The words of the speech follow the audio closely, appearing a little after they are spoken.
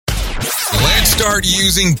Start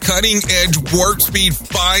using cutting-edge warp speed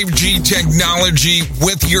 5G technology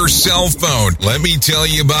with your cell phone. Let me tell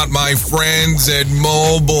you about my friends at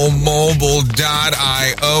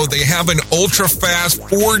MobileMobile.io. They have an ultra-fast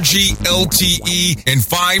 4G LTE and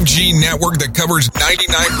 5G network that covers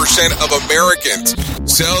 99% of Americans.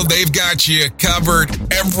 So they've got you covered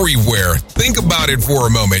everywhere. Think about it for a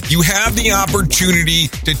moment. You have the opportunity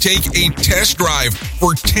to take a test drive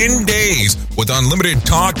for 10 days with unlimited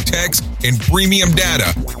talk, text, and premium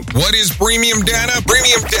data. What is premium data?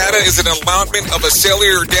 Premium data is an allotment of a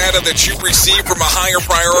cellular data that you receive from a higher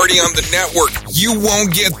priority on the network. You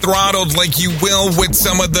won't get throttled like you will with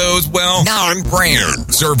some of those,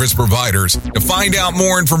 non-brand service providers. To find out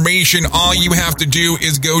more information, all you have to do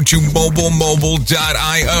is go to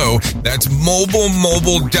MobileMobile.io. That's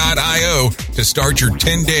MobileMobile.io to start your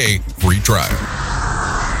 10-day free trial.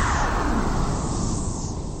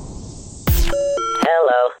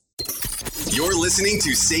 Hello. You're listening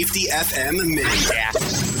to Safety FM Mini.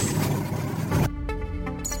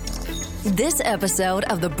 This episode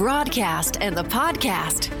of the broadcast and the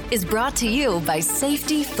podcast is brought to you by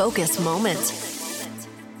Safety Focus Moment.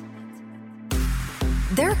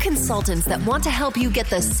 They're consultants that want to help you get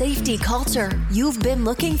the safety culture you've been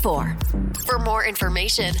looking for. For more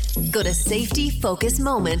information, go to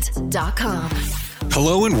safetyfocusmoment.com.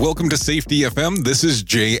 Hello and welcome to Safety FM. This is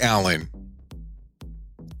Jay Allen.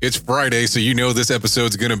 It's Friday, so you know this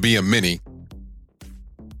episode's going to be a mini.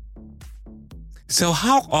 So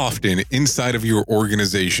how often inside of your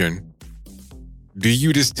organization do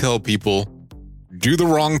you just tell people, do the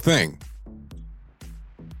wrong thing?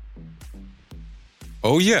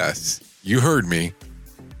 Oh yes, you heard me.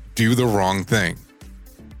 Do the wrong thing.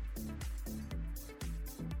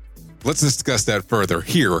 Let's discuss that further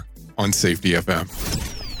here on Safety FM.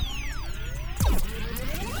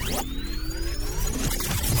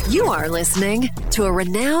 You are listening to a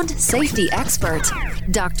renowned safety expert,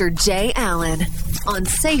 Dr. Jay Allen, on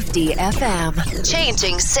Safety FM.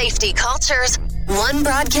 Changing safety cultures, one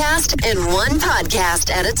broadcast and one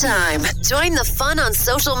podcast at a time. Join the fun on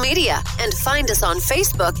social media and find us on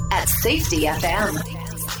Facebook at Safety FM.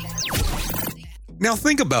 Now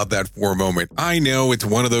think about that for a moment. I know it's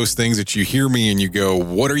one of those things that you hear me and you go,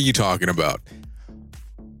 what are you talking about?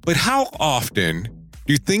 But how often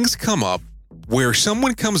do things come up where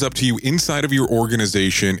someone comes up to you inside of your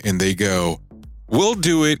organization and they go, we'll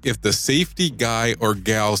do it if the safety guy or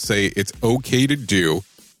gal say it's okay to do,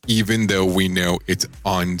 even though we know it's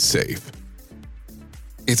unsafe.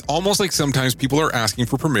 It's almost like sometimes people are asking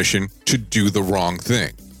for permission to do the wrong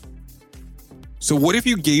thing. So what if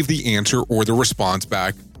you gave the answer or the response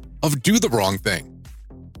back of do the wrong thing?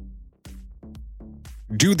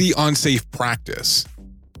 Do the unsafe practice.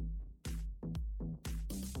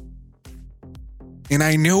 And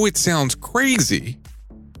I know it sounds crazy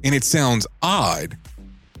and it sounds odd,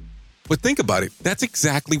 but think about it. That's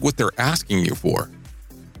exactly what they're asking you for.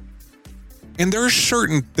 And there are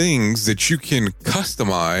certain things that you can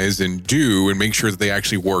customize and do and make sure that they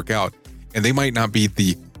actually work out. And they might not be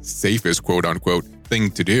the safest, quote unquote,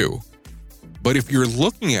 thing to do. But if you're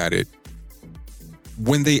looking at it,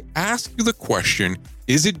 when they ask you the question,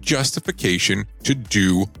 is it justification to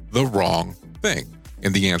do the wrong thing?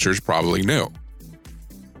 And the answer is probably no.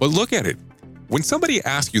 But look at it. When somebody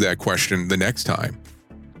asks you that question the next time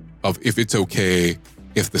of if it's okay,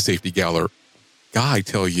 if the safety gal or guy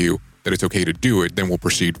tell you that it's okay to do it, then we'll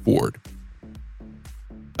proceed forward.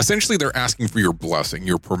 Essentially, they're asking for your blessing,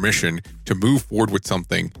 your permission to move forward with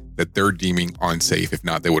something that they're deeming unsafe. If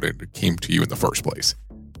not, they would have came to you in the first place.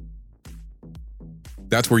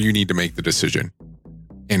 That's where you need to make the decision.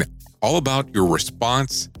 And all about your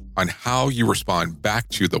response on how you respond back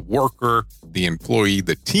to the worker, the employee,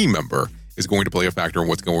 the team member is going to play a factor in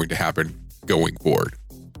what's going to happen going forward.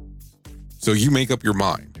 So you make up your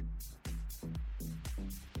mind.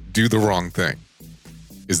 Do the wrong thing.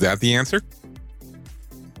 Is that the answer?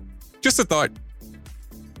 Just a thought.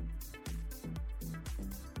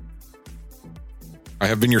 I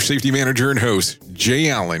have been your safety manager and host, Jay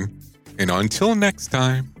Allen, and until next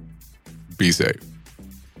time, be safe.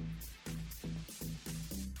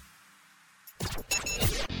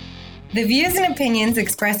 The views and opinions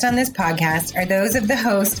expressed on this podcast are those of the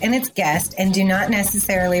host and its guest and do not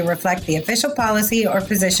necessarily reflect the official policy or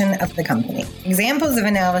position of the company. Examples of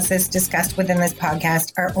analysis discussed within this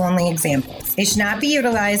podcast are only examples. They should not be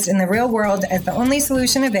utilized in the real world as the only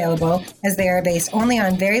solution available, as they are based only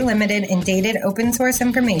on very limited and dated open source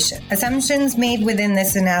information. Assumptions made within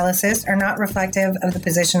this analysis are not reflective of the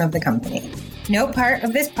position of the company. No part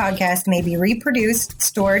of this podcast may be reproduced,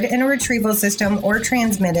 stored in a retrieval system, or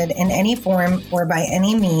transmitted in any form or by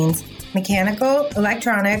any means mechanical,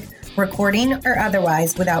 electronic, recording, or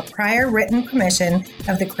otherwise without prior written permission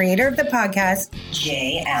of the creator of the podcast,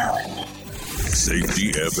 Jay Allen.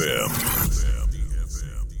 Safety FM.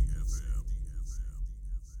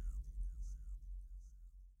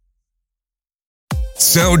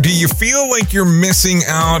 So do you feel like you're missing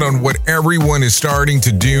out on what everyone is starting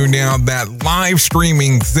to do now, that live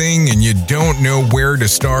streaming thing, and you don't know where to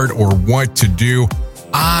start or what to do?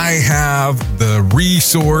 I have the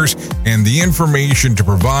resource and the information to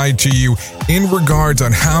provide to you in regards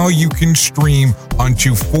on how you can stream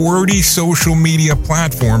onto 40 social media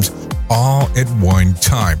platforms all at one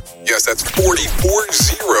time. Yes, that's 40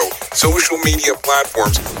 social media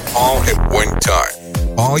platforms all at one time.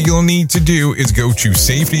 All you'll need to do is go to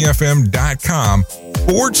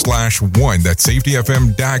safetyfm.com/1. That's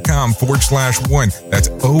safetyfm.com/1. That's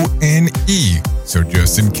ONE. So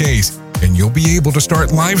just in case, and you'll be able to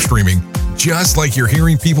start live streaming just like you're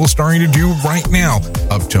hearing people starting to do right now,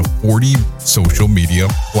 up to 40 social media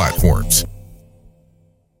platforms.